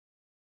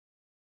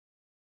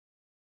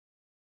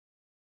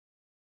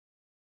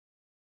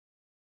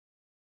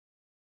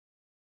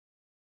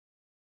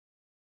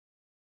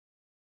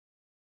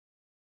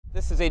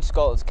This is Age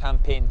Scotland's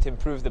campaign to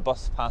improve the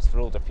bus pass for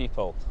older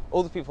people.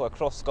 Older people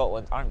across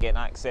Scotland aren't getting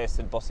access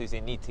to the buses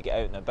they need to get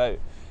out and about.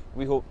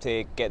 We hope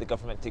to get the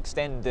government to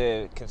extend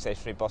the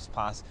concessionary bus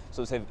pass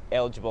so it's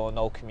eligible on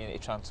all community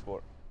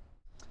transport.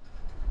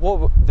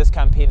 What this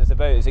campaign is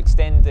about is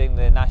extending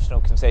the National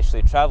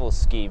Concessionary Travel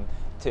Scheme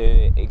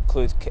to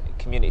include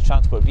community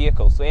transport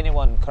vehicles. So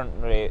anyone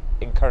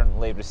in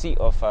currently receipt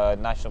of a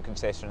National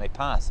Concessionary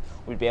Pass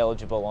would be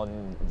eligible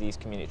on these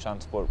community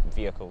transport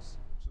vehicles.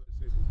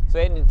 So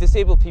any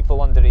disabled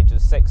people under age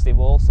of 60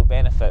 will also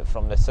benefit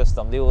from this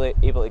system. They will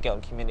be able to get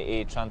on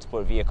community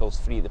transport vehicles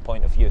free at the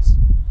point of use.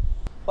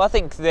 Well, I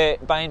think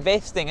that by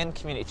investing in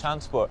community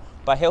transport,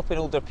 by helping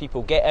older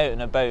people get out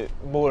and about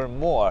more and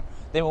more,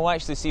 then we'll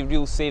actually see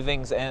real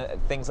savings in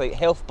things like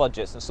health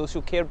budgets and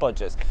social care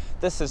budgets.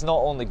 This is not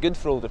only good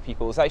for older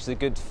people, it's actually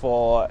good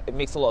for, it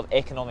makes a lot of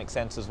economic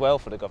sense as well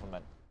for the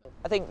government.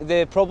 I think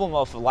the problem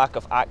of lack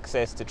of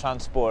access to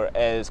transport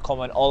is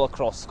common all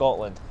across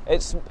Scotland.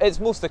 It's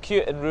most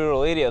acute in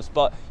rural areas,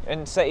 but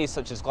in cities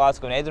such as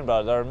Glasgow and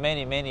Edinburgh, there are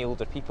many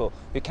older people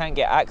who can't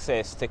get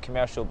access to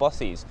commercial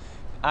buses.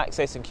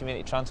 Accessing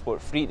community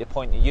transport free at the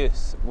point of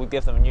use will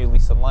give them a new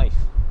lease on life.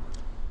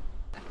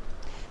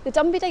 The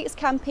Dunby Dykes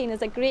campaign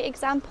is a great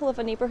example of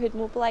a neighbourhood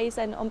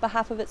mobilising on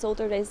behalf of its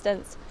older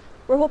residents.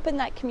 We're hoping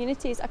that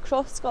communities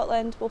across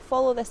Scotland will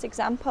follow this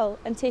example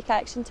and take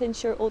action to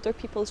ensure older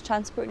people's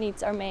transport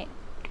needs are met.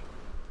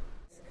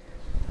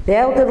 The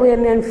elderly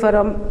in the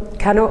infirm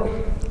cannot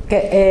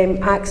get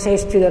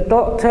access to their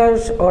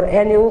doctors or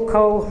any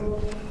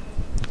local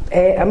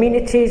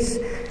amenities,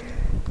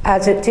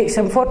 as it takes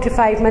them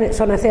 45 minutes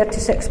on a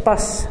 36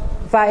 bus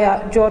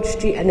via George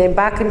Street and then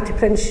back into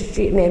Princes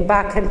Street and then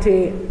back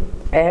into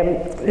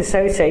the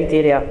Southside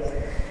area.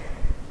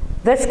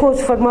 This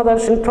goes for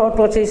mothers and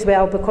toddlers as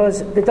well, because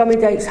the Dunby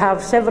Dykes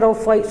have several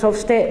flights of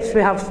steps.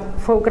 We have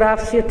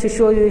photographs here to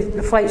show you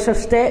the flights of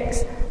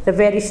steps. They're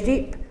very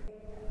steep,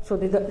 so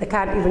they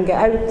can't even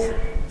get out.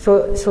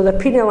 So they're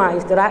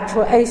penalised, they're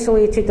actually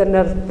isolated in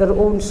their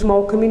own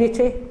small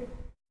community.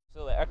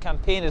 Our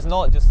campaign is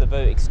not just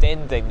about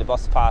extending the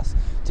bus pass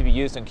to be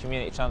used on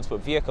community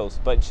transport vehicles,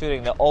 but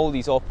ensuring that all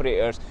these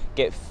operators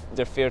get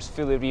their fares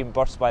fully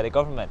reimbursed by the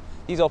government.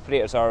 These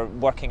operators are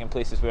working in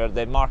places where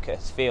the market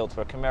has failed,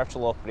 where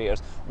commercial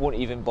operators won't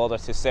even bother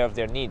to serve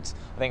their needs.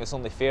 I think it's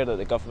only fair that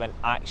the government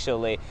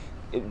actually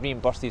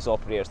reimburse these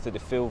operators to the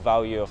full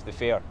value of the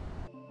fare.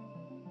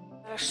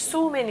 There are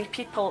so many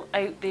people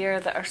out there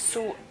that are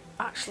so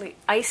actually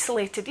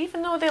isolated.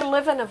 Even though they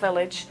live in a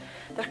village,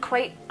 they're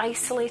quite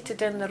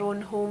isolated in their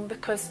own home,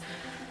 because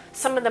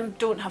some of them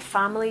don't have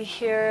family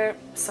here,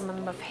 some of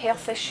them have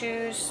health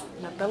issues,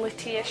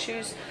 mobility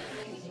issues.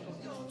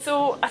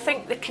 So I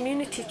think the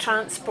community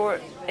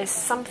transport is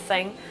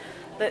something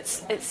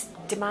it's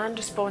demand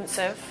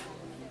responsive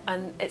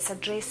and it's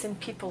addressing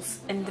people's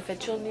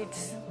individual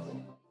needs.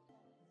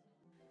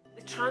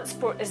 The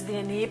transport is the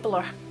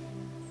enabler.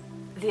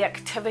 The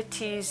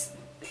activities,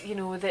 you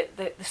know, the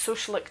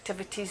social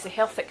activities, the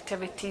health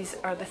activities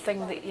are the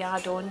thing that you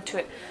add on to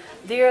it.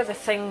 They're the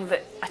thing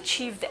that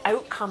achieve the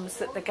outcomes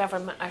that the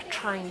government are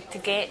trying to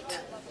get.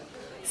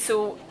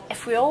 So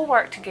if we all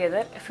work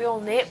together, if we all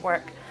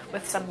network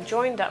with some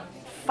joined up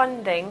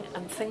funding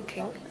and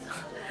thinking,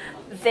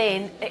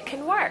 then it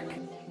can work.